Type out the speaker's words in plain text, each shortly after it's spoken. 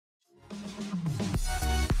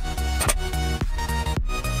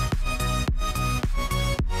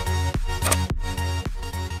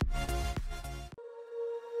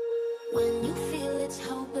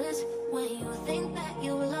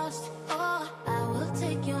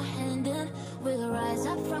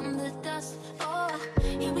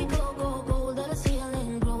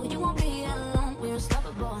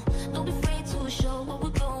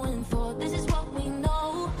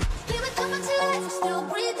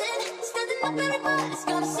up, everybody's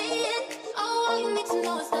gonna see it. Oh, all you need to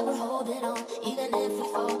know is that we're holding on. Even if we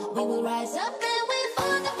fall, we will rise up and we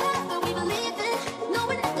follow the path that we believe in. No,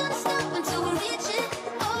 we're not gonna stop until we reach it.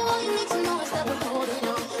 Oh, all you need to know is that we're holding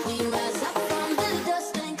on. We rise up from the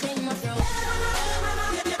dust and claim our throne.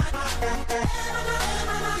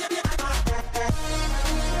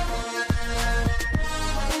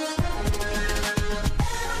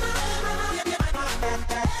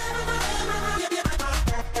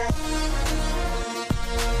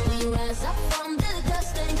 We rise up from the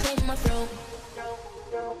dust and claim our throne.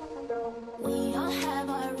 We all have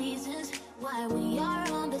our reasons why we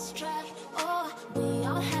are on this track. Oh, we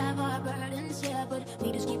all have our burdens, yeah, but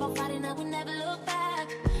we just keep on fighting and we never look back.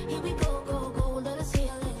 Here we go, go, go, let us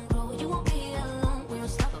heal and grow. You won't be alone, we're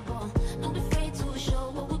unstoppable. Don't be afraid to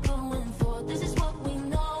show what we're going for. This is what we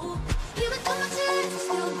know. Here we come, we're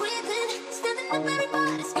still breathing. Standing up,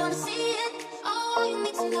 everybody's gonna see it. All you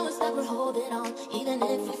need to know is that we're holding on. Even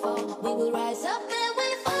if we fall, we will rise up and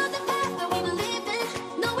we follow the path that we believe in.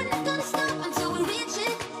 No, we're not gonna stop until we reach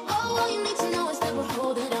it. All you need to know is that we're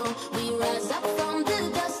holding on. We rise up from the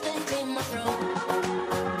dust and claim our throne.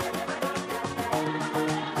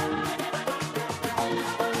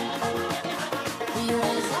 We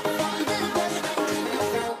rise up from the dust and claim our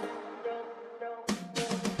throne.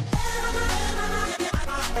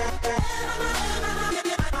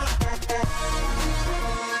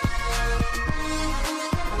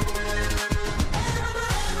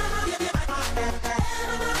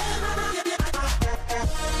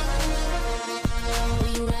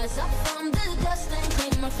 We rise up from the dust and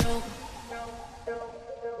claim our throne.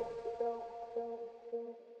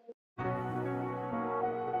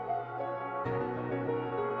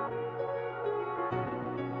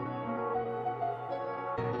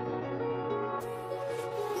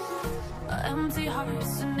 Empty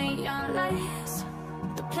hearts and neon lights,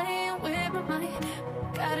 they're playing with my mind.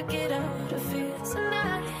 Gotta get out of here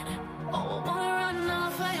tonight. Oh, I wanna run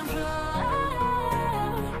off and fly.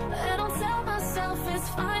 And I'll tell myself it's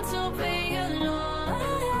fine to be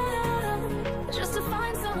alone, just to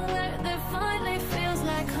find somewhere that finally feels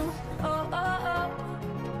like home. Oh, oh, oh.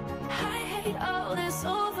 I hate all this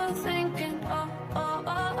overthinking. Oh, oh,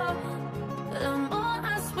 oh, oh. The more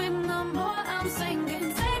I swim, the more I'm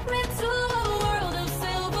sinking. Take me to a world of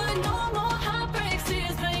silver. No more heartbreaks,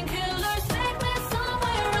 tears, painkillers. Take me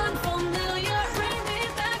somewhere unfamiliar. Bring me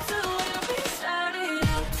back to where we started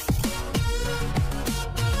out.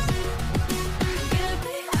 Get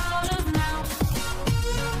me out of now.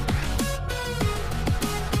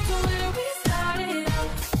 To where we started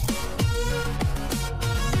out.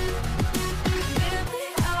 Get me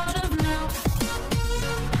out of now.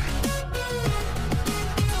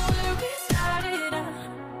 To where we started out.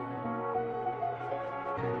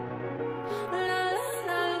 La la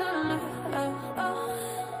la la la, oh.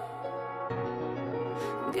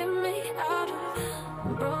 Get me out of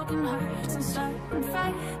broken hearts and starting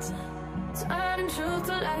fights, turning truth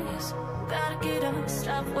to lies. Gotta get up,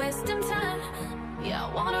 stop wasting time. Yeah, I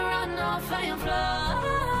wanna run off and fly.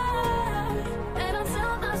 And I'll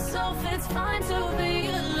tell myself it's fine to be